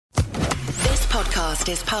podcast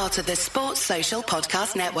is part of the Sports Social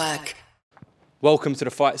Podcast Network. Welcome to the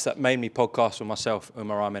Fights That Made Me podcast with myself,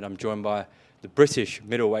 Umar Ahmed. I'm joined by the British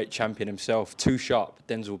middleweight champion himself, Too Sharp,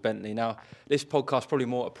 DENZEL Bentley. Now, this podcast is probably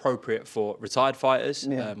more appropriate for retired fighters,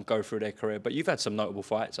 go through their career. But you've had some notable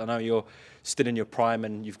fights. I know you're still in your prime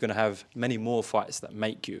and you're going to have many more fights that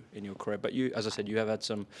make you in your career. But you, as I said, you have had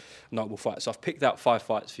some notable fights. So I've picked out 5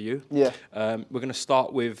 fights for you. Yeah. We're going to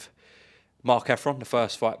start with Mark Efron, the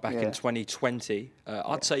first fight back in 2020.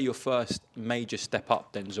 I'd say your first major step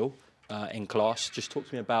up, DENZEL, in class. Just talk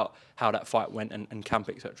to me about how that fight went and camp,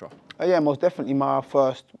 etc. Yeah, most definitely my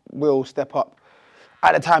first real step up.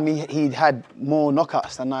 At the time, he'd had more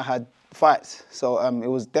knockouts than I had fights, so it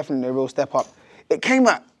was definitely a real step up. It came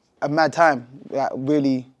at a mad time, like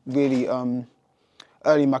really early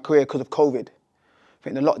in my career because of COVID. I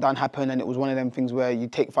think the lockdown happened and it was one of them things where you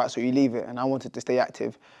take fights or you leave it, and I wanted to stay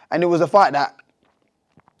active. And it was a fight that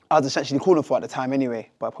I was essentially calling for at the time anyway,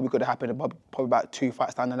 but it probably could have happened probably about 2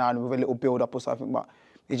 fights down the line with a little build-up or something, but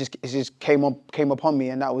it just came upon me,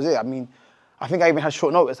 and that was it. I mean, I think I even had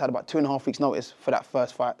short notice, I had about 2.5 weeks notice for that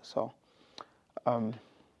first fight, so. But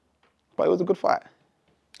it was a good fight.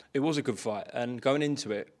 It was a good fight, and going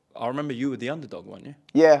into it, I remember you were the underdog, weren't you?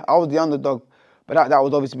 Yeah, I was the underdog, but that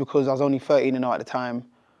was obviously because I was only 13 and 0 at the time.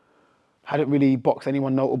 Hadn't really boxed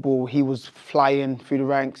anyone notable. He was flying through the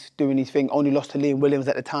ranks, doing his thing. Only lost to Liam Williams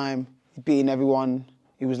at the time, beating everyone.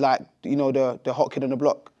 He was like, you know, the hot kid on the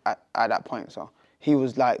block at that point. So he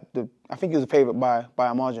was like, I think he was a favourite by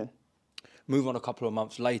a margin. Move on a couple of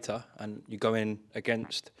months later, and you go in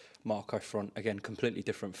against Mark Efron, again, completely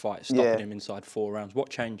different fight, stopping him inside 4 rounds. What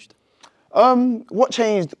changed? What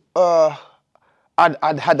changed?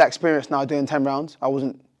 I'd had that experience now doing 10 rounds. I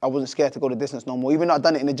wasn't scared to go the distance no more. Even though I'd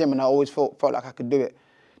done it in the gym and I always felt like I could do it.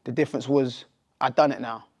 The difference was I'd done it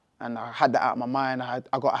now, and I had that out of my mind. I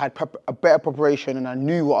had a better preparation, and I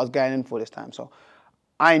knew what I was going in for this time. So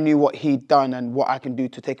I knew what he'd done and what I can do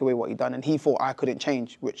to take away what he'd done, and he thought I couldn't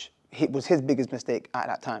change, which was his biggest mistake at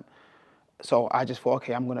that time. So I just thought,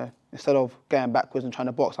 okay, I'm gonna, instead of going backwards and trying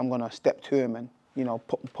to box, I'm gonna step to him and, you know,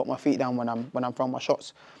 put my feet down when I'm throwing my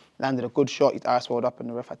shots. Landed a good shot, his eyes rolled up, and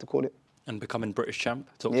the ref had to call it. And becoming British champ?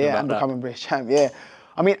 Talk to me about that. Yeah, and becoming British champ, yeah.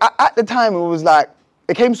 I mean, at the time, it was like,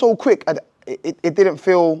 it came so quick, it didn't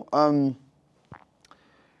feel,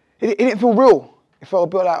 it didn't feel real. It felt a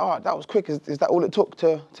bit like, oh, that was quick. Is that all it took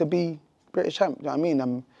to be British champ? You know what I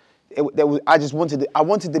mean? I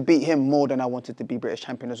wanted to beat him more than I wanted to be British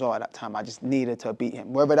champion as well at that time. I just needed to beat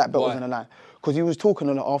him, wherever that belt was on the line. Because he was talking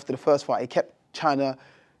a lot after the first fight.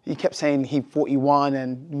 He kept saying he thought he won,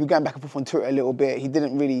 and we were going back and forth on Twitter a little bit. He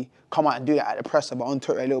didn't really come out and do that at the presser, but on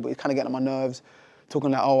Twitter a little bit, he's kind of getting on my nerves, talking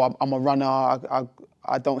like, oh, I'm a runner,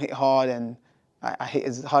 I don't hit hard, and I hit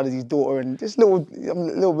as hard as his daughter, and just a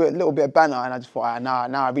little bit of banter, and I just thought, now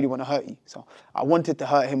I really want to hurt you. So I wanted to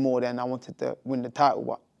hurt him more than I wanted to win the title,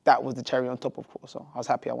 but that was the cherry on top, of course, so I was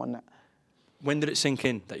happy I won that. When did it sink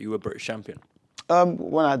in that you were British champion?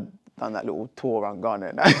 When I done that little tour around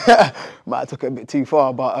Ghana. Might have took it a bit too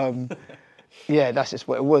far, but yeah, that's just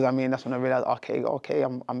what it was. I mean, that's when I realised, okay,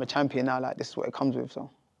 I'm a champion now. Like, this is what it comes with. So.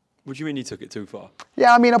 What do you mean you took it too far?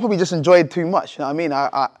 Yeah, I mean, I probably just enjoyed too much. You know what I mean?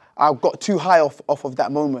 I got too high off of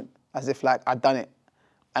that moment, as if like I'd done it,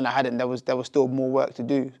 and I hadn't. There was still more work to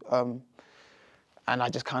do, and I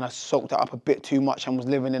just kind of soaked it up a bit too much and was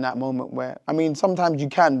living in that moment where, I mean, sometimes you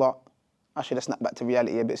can, but I should have snapped back to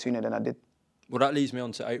reality a bit sooner than I did. Well, that leads me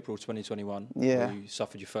on to April 2021, where you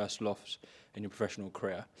suffered your first loss in your professional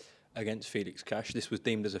career against Felix Cash. This was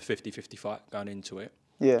deemed as a 50-50 fight going into it.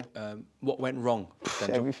 Yeah. What went wrong?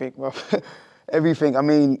 Everything, bro. Everything. I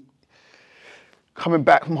mean, coming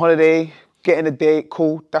back from holiday, getting a date,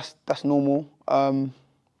 cool, that's normal. I'm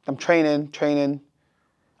training.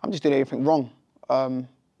 I'm just doing everything wrong.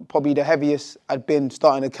 Probably the heaviest I'd been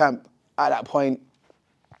starting the camp at that point.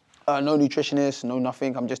 No nutritionist, no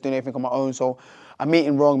nothing. I'm just doing everything on my own. So I'm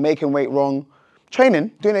eating wrong, making weight wrong.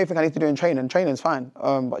 Training, doing everything I need to do in training. Training's fine.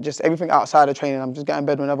 But just everything outside of training, I'm just getting in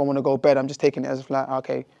bed whenever I want to go to bed. I'm just taking it as if like,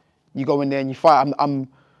 okay, you go in there and you fight. I'm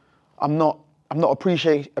not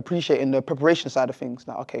appreciating the preparation side of things.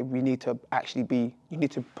 Like, okay, you need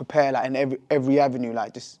to prepare like in every avenue,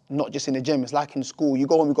 like just not just in the gym. It's like in school. You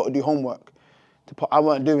go home, you got to do homework. I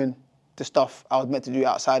weren't doing the stuff I was meant to do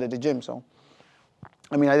outside of the gym. So,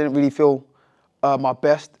 I mean, I didn't really feel my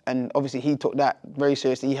best, and obviously he took that very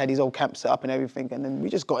seriously. He had his old camp set up and everything, and then we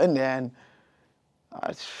just got in there, and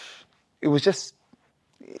it was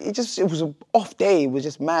an off day. It was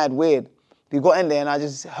just mad weird. We got in there, and I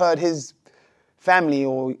just heard his family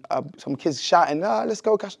or some kids shouting, let's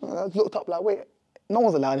go, Cash. I looked up like, wait, no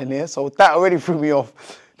one's allowed in here, so that already threw me off.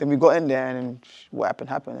 then we got in there, and then what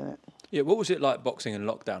happened, innit? Yeah, what was it like boxing in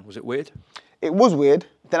lockdown? Was it weird? It was weird.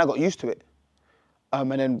 Then I got used to it.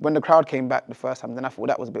 And then when the crowd came back the first time, then I thought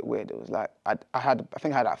that was a bit weird. It was like, I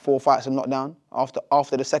think I had like 4 fights in lockdown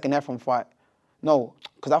after the second Heffron fight. No,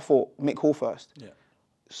 because I fought Mick Hall first. Yeah.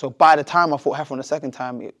 So by the time I fought Heffron the second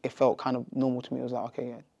time, it felt kind of normal to me. It was like, okay,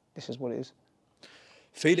 yeah, this is what it is.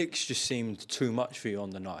 Felix just seemed too much for you on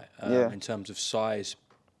the night in terms of size,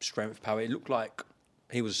 strength, power. It looked like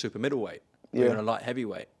he was a super middleweight, even a light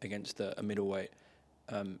heavyweight against a middleweight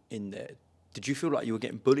in there. Did you feel like you were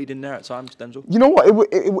getting bullied in there at times, Denzel? You know what?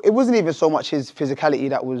 It wasn't even so much his physicality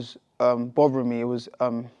that was bothering me. It was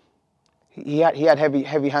he had heavy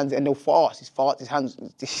hands and they were fast. His hands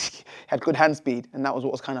he had good hand speed, and that was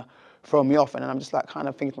what was kind of throwing me off. And then I'm just like kind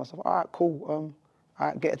of thinking to myself, all right, cool. All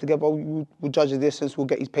right, get it together. We'll judge the distance. We'll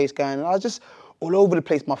get his pace going. And I was just all over the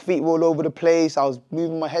place. My feet were all over the place. I was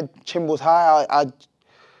moving my head. Chin was high. I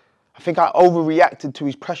think I overreacted to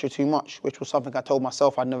his pressure too much, which was something I told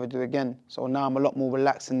myself I'd never do again. So now I'm a lot more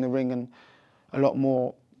relaxed in the ring and a lot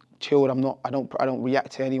more chilled. I don't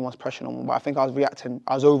react to anyone's pressure no more. But I think I was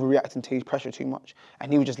overreacting to his pressure too much,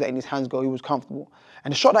 and he was just letting his hands go. He was comfortable.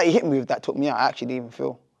 And the shot that he hit me with that took me out, I actually didn't even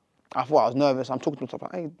feel. I thought I was nervous. I'm talking to myself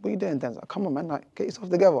like, hey, what are you doing, Denzel? Come on, man, like, get yourself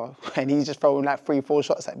together. And he's just throwing like 3-4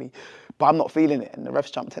 shots at me, but I'm not feeling it. And the refs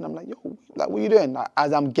jumped in. I'm like, yo, like, what are you doing? Like,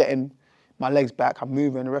 as I'm getting my legs back, I'm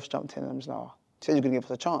moving. The refs jumped in, and I'm just like, oh, said you're gonna give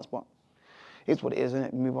us a chance, but it's what it is, isn't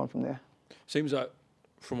it? Move on from there. Seems like,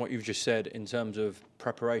 from what you've just said, in terms of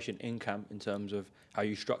preparation in camp, in terms of how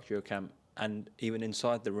you structure your camp, and even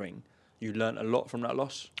inside the ring, you learned a lot from that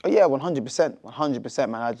loss? Oh yeah, 100%, 100%,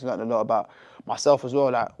 man. I just learned a lot about myself as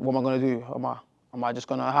well. Like, what am I gonna do? Am I just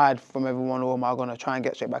gonna hide from everyone, or am I gonna try and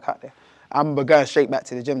get straight back out there? I remember going straight back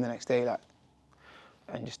to the gym the next day, like,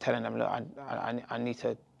 and just telling them, look, I need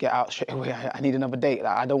to get out straight away. I need another date.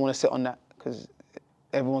 Like, I don't want to sit on that because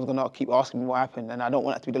everyone's gonna keep asking me what happened, and I don't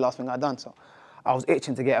want that to be the last thing I've done. So I was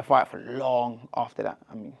itching to get a fight for long after that.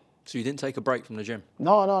 I mean. So you didn't take a break from the gym?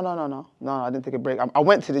 No, I didn't take a break. I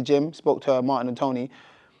went to the gym, spoke to Martin and Tony,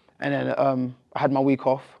 and then I had my week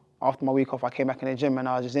off. After my week off, I came back in the gym and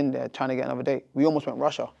I was just in there trying to get another date. We almost went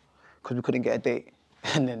Russia because we couldn't get a date.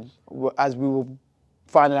 And then as we were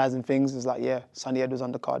finalising things, it was like, yeah, Sunny Ed was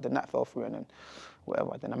on the card, then that fell through, and then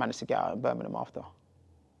whatever. Then I managed to get out in Birmingham after.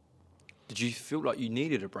 Did you feel like you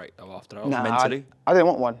needed a break though after that, nah, mentally? I didn't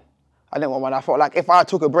want one. I felt like if I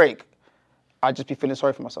took a break, I'd just be feeling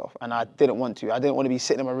sorry for myself, and I didn't want to. I didn't want to be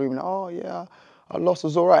sitting in my room like, oh yeah, I lost, it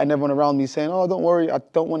was all right, and everyone around me saying, oh, don't worry. I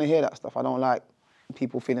don't want to hear that stuff. I don't like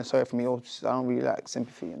people feeling sorry for me, or I don't really like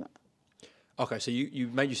sympathy in that. Okay, so you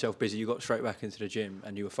made yourself busy, you got straight back into the gym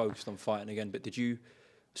and you were focused on fighting again, but did you,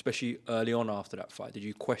 especially early on after that fight, did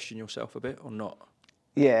you question yourself a bit or not?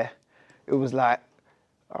 Yeah, it was like,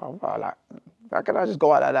 oh, wow, like, how can I just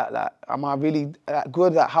go out like that? Like, am I really that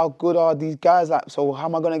good? Like, how good are these guys? Like, so how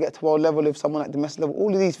am I going to get to world level if someone at domestic level?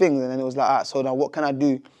 All of these things. And then it was like, all right, so now what can I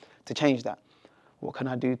do to change that? What can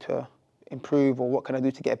I do to improve, or what can I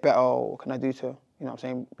do to get better, or what can I do to, you know what I'm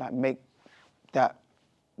saying, like make that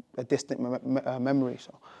a distant memory.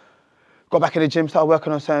 So got back in the gym, started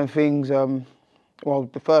working on certain things. Well,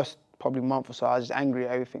 the first probably month or so, I was just angry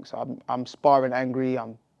at everything. So I'm sparring angry,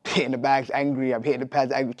 I'm hitting the bags angry, I'm hitting the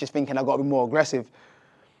pads angry, just thinking I got to be more aggressive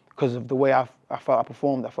because of the way I felt I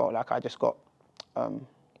performed. I felt like I just got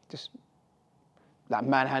just like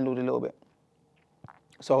manhandled a little bit.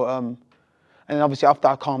 So and then obviously after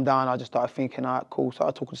I calmed down, I just started thinking, all right, cool.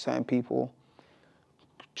 Started talking to certain people.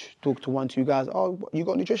 Talk to 1-2 guys. Oh, you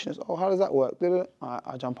got nutritionists? Oh, how does that work?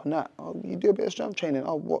 I jump on that. Oh, you do a bit of strength training.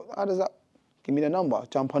 Oh, what? How does that? Give me the number.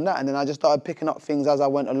 Jump on that, and then I just started picking up things as I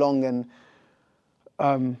went along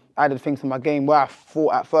and added things to my game. Where I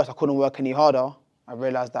thought at first I couldn't work any harder, I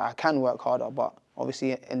realised that I can work harder. But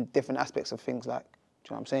obviously, in different aspects of things, like, do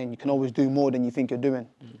you know what I'm saying? You can always do more than you think you're doing.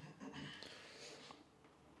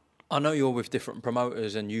 I know you're with different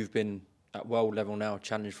promoters, and you've been at world level now,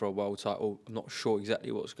 challenged for a world title. I'm not sure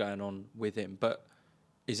exactly what's going on with him, but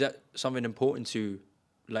is that something important to you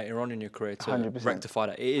later on in your career to 100%. rectify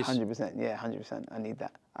that? It is. 100%, yeah, 100%. I need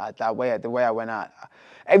that. The way I went out,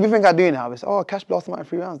 everything I do now is, oh, Cash blasted him out in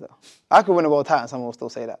 3 rounds though. I could win a world title and someone will still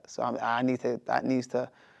say that. So I need to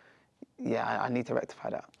rectify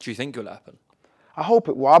that. Do you think it'll happen? I hope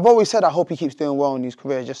it will. I've always said I hope he keeps doing well in his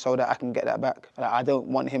career just so that I can get that back. Like, I don't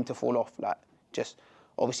want him to fall off, like, just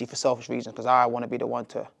obviously for selfish reasons, because I want to be the one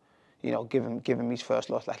to, you know, give him his first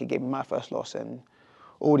loss like he gave me my first loss and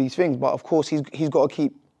all these things. But of course, he's got to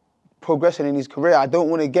keep progressing in his career. I don't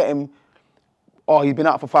want to get him oh, he's been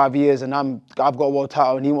out for 5 years and I've got a world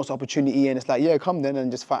title and he wants opportunity, and it's like, yeah, come then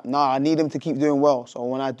and just fight. Nah, I need him to keep doing well. So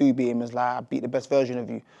when I do beat him, it's like, I beat the best version of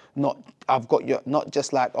you. Not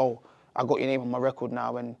just like, oh, I got your name on my record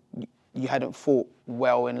now and you hadn't fought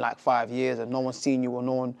well in like 5 years and no one's seen you or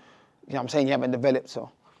no one, you know what I'm saying, you haven't developed.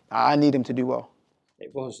 So I need him to do well.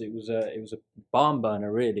 It was a barn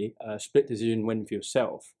burner, really. Split decision win for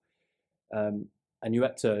yourself, and you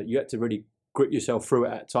had to really grit yourself through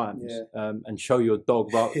it at times, and show your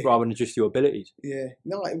dog rather than just your abilities. Yeah,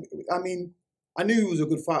 no, I mean, I knew he was a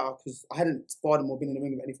good fighter because I hadn't sparred him or been in the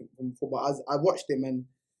ring or anything from before. But as I watched him, and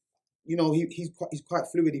you know, he's quite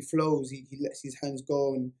fluid. He flows. He lets his hands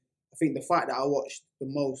go. And I think the fight that I watched the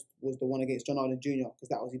most was the one against John Arden Jr. because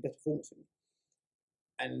that was his best performance for me.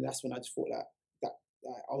 And that's when I just thought that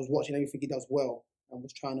I was watching everything he does well and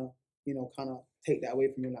was trying to, you know, kind of take that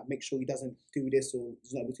away from him, like make sure he doesn't do this or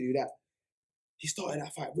he's not able to do that. He started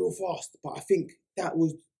that fight real fast, but I think that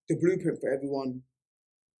was the blueprint for everyone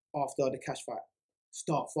after the Cash fight.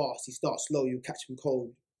 Start fast, he starts slow, you'll catch him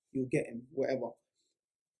cold, you'll get him, whatever.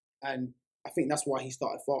 And I think that's why he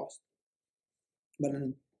started fast. But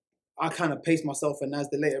then I kind of paced myself, and as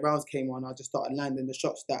the later rounds came on, I just started landing the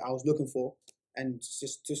shots that I was looking for, and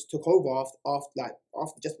just took over after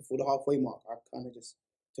just before the halfway mark. I kind of just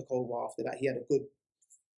took over after that. He had a good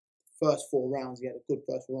first 4 rounds. He had a good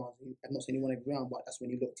first 4 rounds. I'm not saying he won every round, but that's when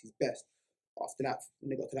he looked his best. After that, when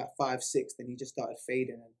they got to that 5-6, then he just started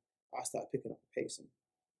fading, and I started picking up the pace, and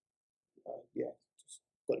just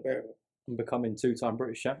got the better of it. And becoming 2-time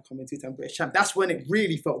British champ. Becoming 2-time British champ. That's when it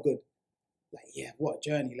really felt good. Like, yeah, what a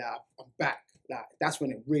journey! Like, I'm back. Like, that's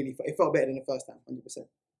when it really felt better than the first time, 100%.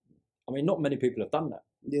 I mean, not many people have done that.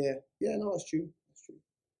 Yeah, no, that's true.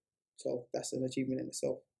 So that's an achievement in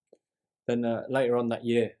itself. Then later on that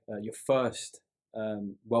year, your first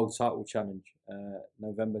world title challenge,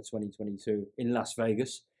 November 2022 in Las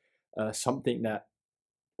Vegas, something that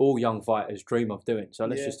all young fighters dream of doing. So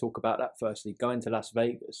let's just talk about that firstly. Going to Las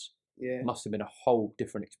Vegas must have been a whole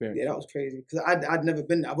different experience. Yeah, that was crazy because I'd never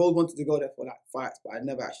been there. I've always wanted to go there for like fights, but I'd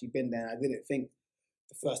never actually been there. And I didn't think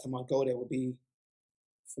the first time I'd go there would be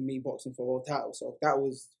for me boxing for a world title. So that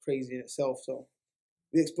was crazy in itself. So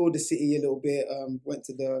we explored the city a little bit, went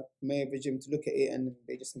to the mayor of the gym to look at it, and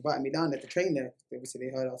they just invited me down there to train there. Obviously,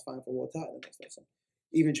 they heard I was fighting for a world title. So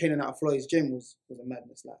even training out of Floyd's gym was a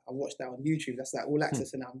madness. Like, I watched that on YouTube. That's like all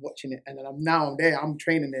access, and I'm watching it. And then I'm there. I'm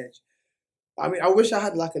training there. I mean, I wish I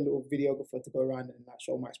had like a little videographer to go around and like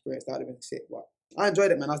show my experience. That would have been sick. But I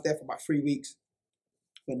enjoyed it, man. I was there for about 3 weeks.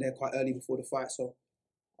 Went there quite early before the fight, so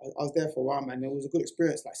I was there for a while, man. It was a good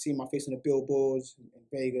experience, like seeing my face on the billboards in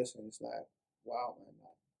Vegas, and it's like, wow, man.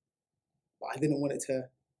 But I didn't want it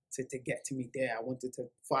to get to me there. I wanted to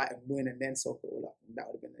fight and win and then soak it all up, and that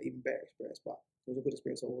would have been an even better experience. But it was a good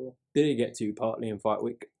experience overall. Did it get to you partly in fight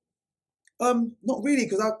week? Not really,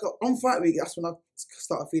 because I got on fight week. That's when I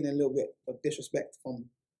started feeling a little bit of disrespect from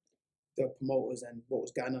the promoters and what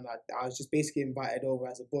was going on. I was just basically invited over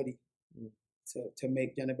as a body to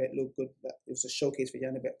make Janabek look good. It was a showcase for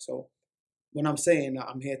Janabek. So when I'm saying that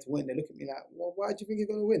I'm here to win, they look at me like, well, why do you think you're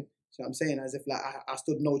going to win? So I'm saying as if like I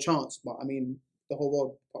stood no chance. But I mean, the whole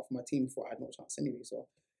world, apart from my team, thought I had no chance anyway. So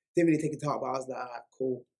didn't really take it to heart. But I was like, all right,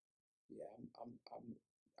 cool. Yeah,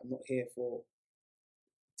 I'm not here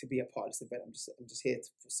to be a part of this event. I'm just here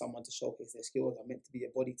for someone to showcase their skills. I'm meant to be a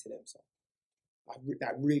body to them. So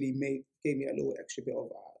that really gave me a little extra bit of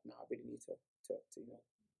I really need to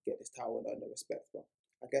get this title and earn the respect. But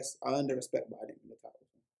I guess I earned the respect, but I didn't win the title.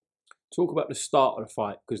 Talk about the start of the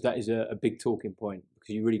fight, because that is a big talking point,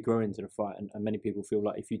 because you really grow into the fight, and many people feel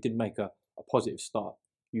like if you did make a positive start,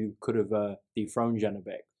 you could have dethroned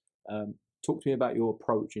Janabek. Talk to me about your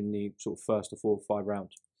approach in the sort of first 4 or 5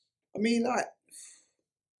 rounds. I mean, like,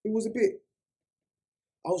 it was a bit.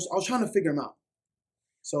 I was trying to figure him out,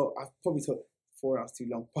 so I probably took 4 rounds too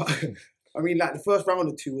long. But I mean, like the first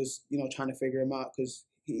round or 2 was trying to figure him out because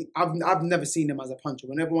I've never seen him as a puncher.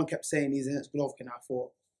 When everyone kept saying he's an ex-Golovkin, I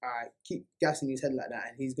thought, I keep gassing his head like that,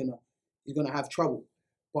 and he's gonna have trouble.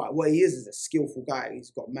 But what he is a skillful guy. He's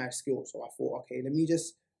got mad skill. So I thought, okay, let me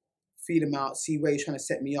just feel him out, see where he's trying to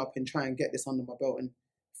set me up, and try and get this under my belt and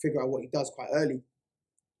figure out what he does quite early.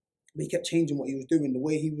 But he kept changing what he was doing. The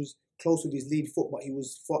way he was close with his lead foot, but he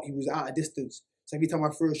was out of distance. So every time I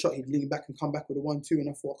threw a shot, he'd lean back and come back with a 1-2, and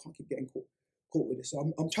I thought, I can't keep getting caught with this. So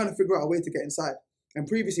I'm trying to figure out a way to get inside. And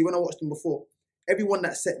previously, when I watched him before, everyone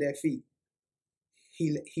that set their feet,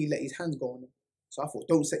 he let his hands go on them. So I thought,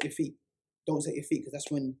 don't set your feet. Don't set your feet, because that's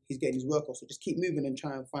when he's getting his work off. So just keep moving and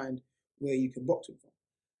try and find where you can box him from.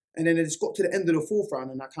 And then it just got to the end of the 4th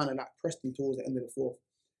round, and I kind of like pressed him towards the end of the 4th.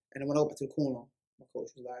 And then when I got back to the corner, my coach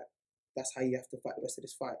was like, that's how you have to fight the rest of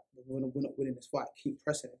this fight. We're not winning this fight. Keep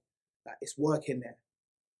pressing it. Like, it's working there.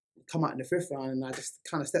 Come out in the 5th round, and I just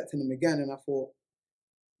kind of stepped in him again, and I thought,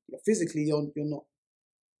 physically, you're not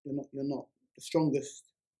the strongest,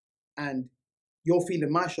 and you're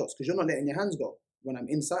feeling my shots because you're not letting your hands go when I'm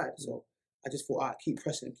inside. So I just thought, keep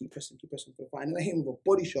pressing for the fight. And then I hit him with a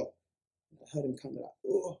body shot. I heard him kind of like,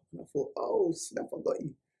 oh, and I thought, oh, snap, I got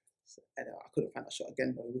you. So, and I couldn't find that shot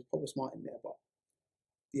again, though. He was probably smart in there, but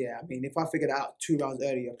yeah, I mean, if I figured it out 2 rounds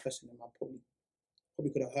earlier, pressing him, I probably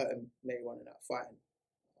could have hurt him later on in that fight. And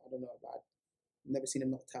I don't know, I've never seen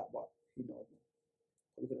him knocked out, but you know,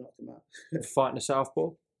 probably could have knocked him out. Fighting a southpaw?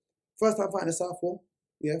 First time fighting a southpaw.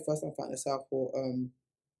 Yeah, first time fighting a southpaw.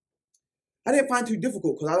 I didn't find it too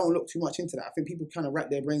difficult because I don't look too much into that. I think people kind of wrap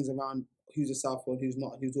their brains around who's a southpaw and who's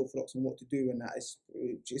not, and who's orthodox and what to do, and that is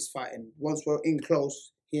just fighting. Once we're in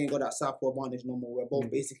close, he ain't got that southpaw advantage no more. We're both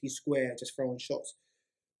basically square, just throwing shots.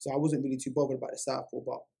 So I wasn't really too bothered about the southpaw,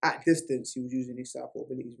 but at distance, he was using his southpaw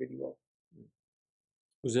abilities really well.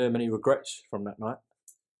 Was there many regrets from that night?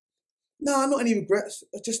 No, not any regrets.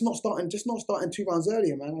 Just not starting 2 rounds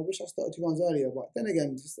earlier, man. I wish I started 2 rounds earlier, but then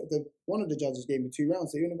again, one of the judges gave me 2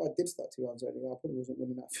 rounds. So even if I did start 2 rounds earlier, I probably wasn't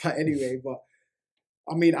winning that fight anyway. But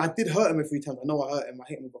I mean, I did hurt him a few times. I know I hurt him. I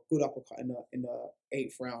hit him with a good uppercut in the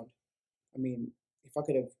 8th round. I mean, if I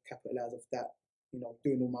could have capitalized off that, you know,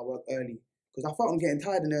 doing all my work early, because I felt I'm getting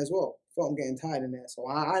tired in there as well. So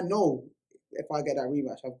I know if I get that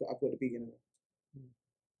rematch, I've got to beat him.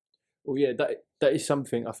 Well, yeah, that is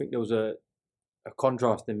something. I think there was a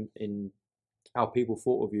contrast in how people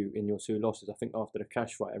thought of you in your 2 losses. I think after the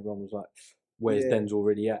Cash fight, everyone was like, where's Denzel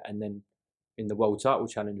really at? And then in the world title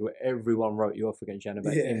challenge, where everyone wrote you off against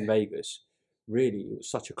Janibek in Vegas, really, it was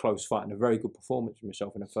such a close fight and a very good performance from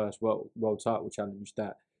yourself in the first world title challenge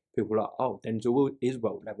that people were like, oh, Denzel is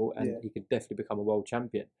world level and he could definitely become a world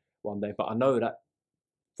champion one day. But I know that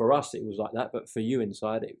for us it was like that, but for you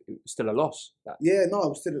inside it was still a loss. Yeah, no, it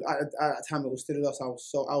was still at that time it was still a loss. I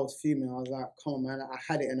was fuming. I was like, come on, man, I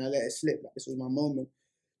had it and I let it slip. Like, this was my moment.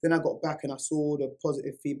 Then I got back and I saw the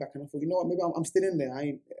positive feedback and I thought, you know what, maybe I'm still in there.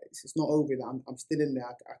 It's not over. Like, I'm still in there.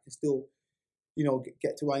 I can still, you know,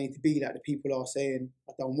 get to where I need to be. Like, the people are saying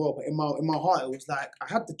I've done well, but in my heart it was like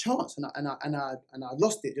I had the chance and I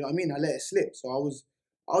lost it. You know what I mean? I let it slip. So I was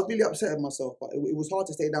really upset with myself. But it was hard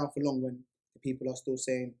to stay down for long when the people are still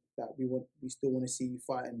saying that we still want to see you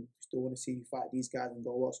fight and we still want to see you fight these guys and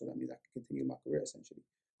go well. So that means I can continue my career essentially.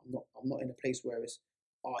 I'm not in a place where it's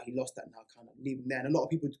he lost that now, kind of leave him there. And a lot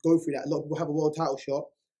of people go through that. A lot of people have a world title shot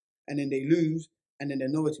and then they lose and then they're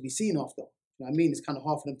nowhere to be seen after. You know what I mean? It's kind of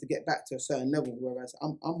hard for them to get back to a certain level. Whereas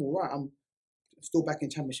I'm all right. I'm still back in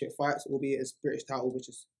championship fights, albeit it's British title, which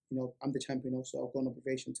is, you know, I'm the champion also. I've got an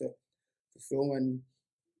obligation to fulfill, and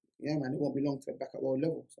yeah, man, it won't be long to get back at world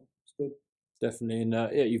level. So it's good. Definitely, and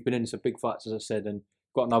yeah, you've been in some big fights, as I said, and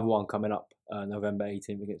got another one coming up November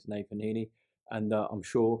 18th against Nathan Heaney. And I'm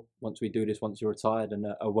sure once we do this, once you're retired and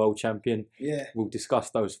a world champion, we'll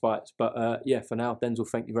discuss those fights. But yeah, for now, Denzel,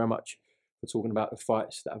 thank you very much for talking about the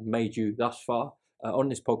fights that have made you thus far. On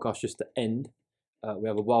this podcast, just to end, we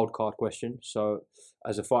have a wild card question. So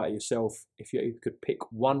as a fighter yourself, if you could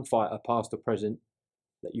pick one fighter, past or present,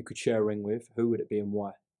 that you could share a ring with, who would it be and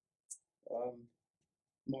why?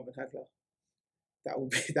 Marvin Hagler. That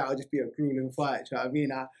would just be a grueling fight. You know what I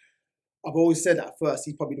mean? I've always said at first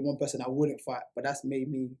he's probably the one person I wouldn't fight, but that's made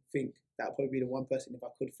me think that would probably be the one person if I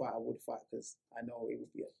could fight, I would fight, because I know it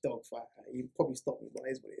would be a dog fight. He'd probably stop me, but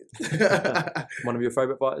it is what it is. One of your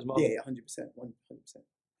favourite fighters, Marvin? Yeah, 100%.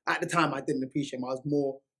 At the time, I didn't appreciate him. I was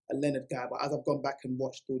more a Leonard guy, but as I've gone back and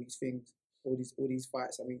watched all these things, all these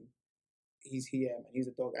fights, I mean, he's here, man. He's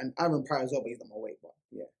a dog. And Aaron Pryor as well, but he's not my weight, but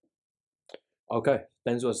yeah. Okay,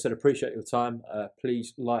 Denzel, as I said, appreciate your time.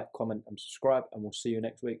 Please like, comment and subscribe, and we'll see you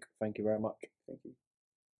next week. Thank you very much. Thank you.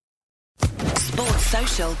 Sports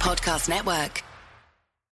Social Podcast Network.